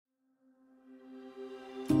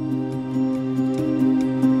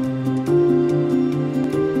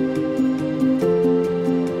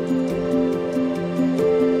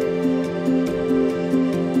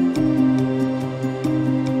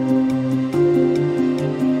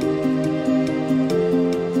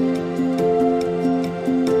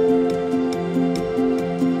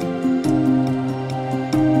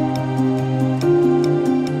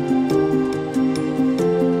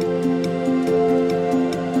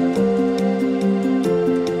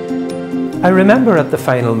I remember at the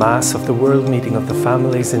final Mass of the World Meeting of the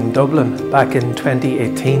Families in Dublin back in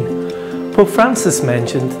 2018, Pope Francis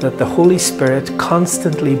mentioned that the Holy Spirit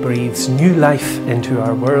constantly breathes new life into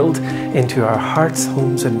our world, into our hearts,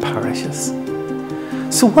 homes and parishes.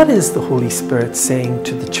 So what is the Holy Spirit saying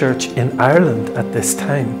to the Church in Ireland at this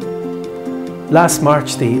time? Last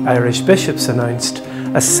March, the Irish bishops announced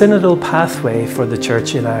a synodal pathway for the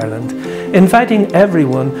Church in Ireland, inviting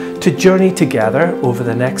everyone to journey together over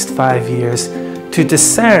the next 5 years to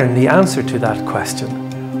discern the answer to that question.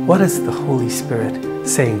 What is the Holy Spirit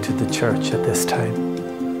saying to the Church at this time?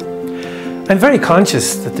 I'm very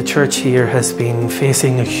conscious that the Church here has been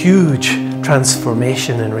facing a huge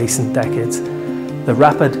transformation in recent decades. The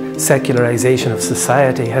rapid secularization of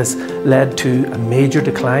society has led to a major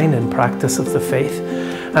decline in practice of the faith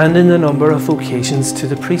and in the number of vocations to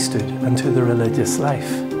the priesthood and to the religious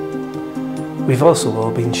life. We've also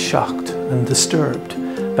all been shocked and disturbed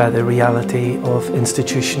by the reality of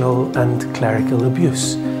institutional and clerical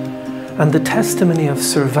abuse. And the testimony of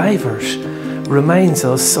survivors reminds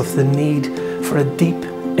us of the need for a deep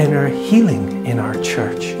inner healing in our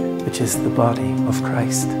Church, which is the body of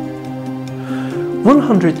Christ.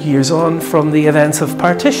 100 years on from the events of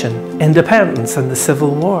partition, independence and the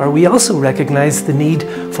Civil War, we also recognise the need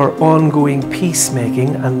for ongoing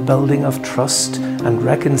peacemaking and building of trust and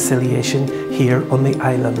reconciliation here on the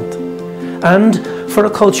island. And for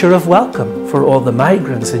a culture of welcome for all the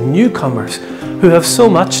migrants and newcomers who have so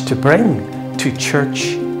much to bring to church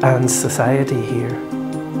and society here.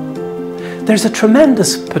 There's a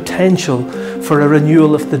tremendous potential for a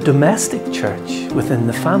renewal of the domestic church within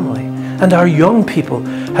the family. And our young people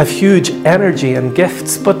have huge energy and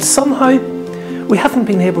gifts, but somehow we haven't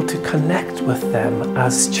been able to connect with them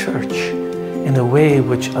as church in a way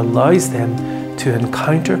which allows them to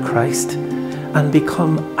encounter Christ and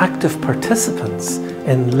become active participants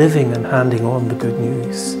in living and handing on the good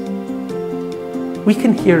news. We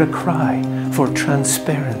can hear a cry for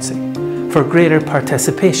transparency, for greater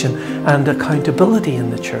participation and accountability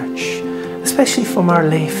in the church, especially from our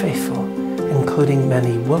lay faithful, including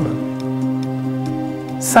many women.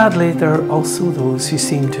 Sadly, there are also those who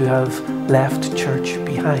seem to have left church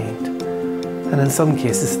behind, and in some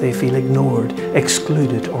cases they feel ignored,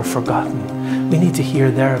 excluded or forgotten. We need to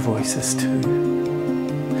hear their voices too.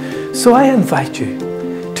 So I invite you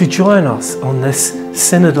to join us on this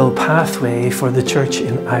synodal pathway for the Church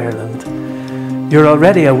in Ireland. You're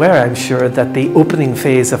already aware, I'm sure, that the opening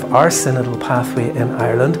phase of our synodal pathway in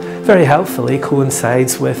Ireland very helpfully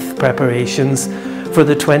coincides with preparations for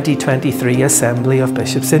the 2023 Assembly of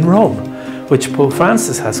Bishops in Rome, which Pope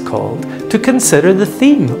Francis has called to consider the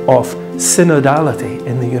theme of synodality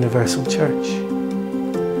in the Universal Church.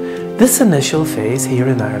 This initial phase here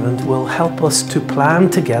in Ireland will help us to plan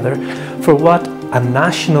together for what a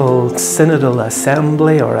national synodal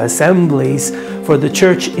assembly or assemblies for the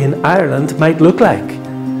Church in Ireland might look like,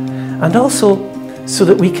 and also so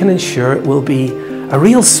that we can ensure it will be a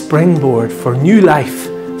real springboard for new life,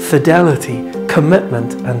 fidelity,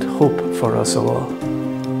 commitment and hope for us all.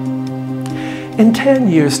 In 10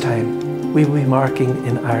 years' time, we will be marking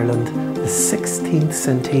in Ireland the 16th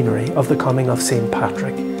centenary of the coming of St.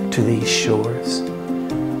 Patrick to these shores.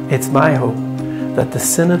 It's my hope that the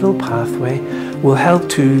synodal pathway will help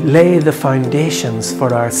to lay the foundations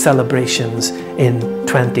for our celebrations in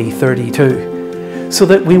 2032, so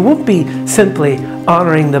that we won't be simply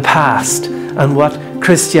honouring the past and what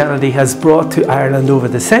Christianity has brought to Ireland over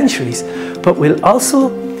the centuries, but we'll also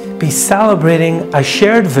be celebrating a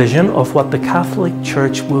shared vision of what the Catholic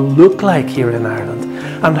Church will look like here in Ireland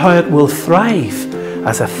and how it will thrive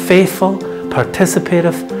as a faithful,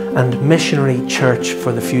 participative and missionary church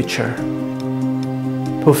for the future.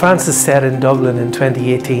 Pope Francis said in Dublin in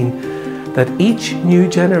 2018 that each new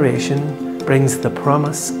generation brings the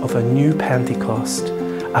promise of a new Pentecost,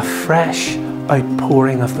 a fresh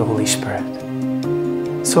outpouring of the Holy Spirit.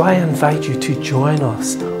 So I invite you to join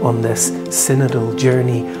us on this synodal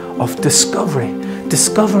journey of discovering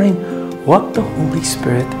what the Holy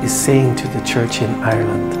Spirit is saying to the Church in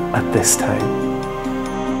Ireland at this time.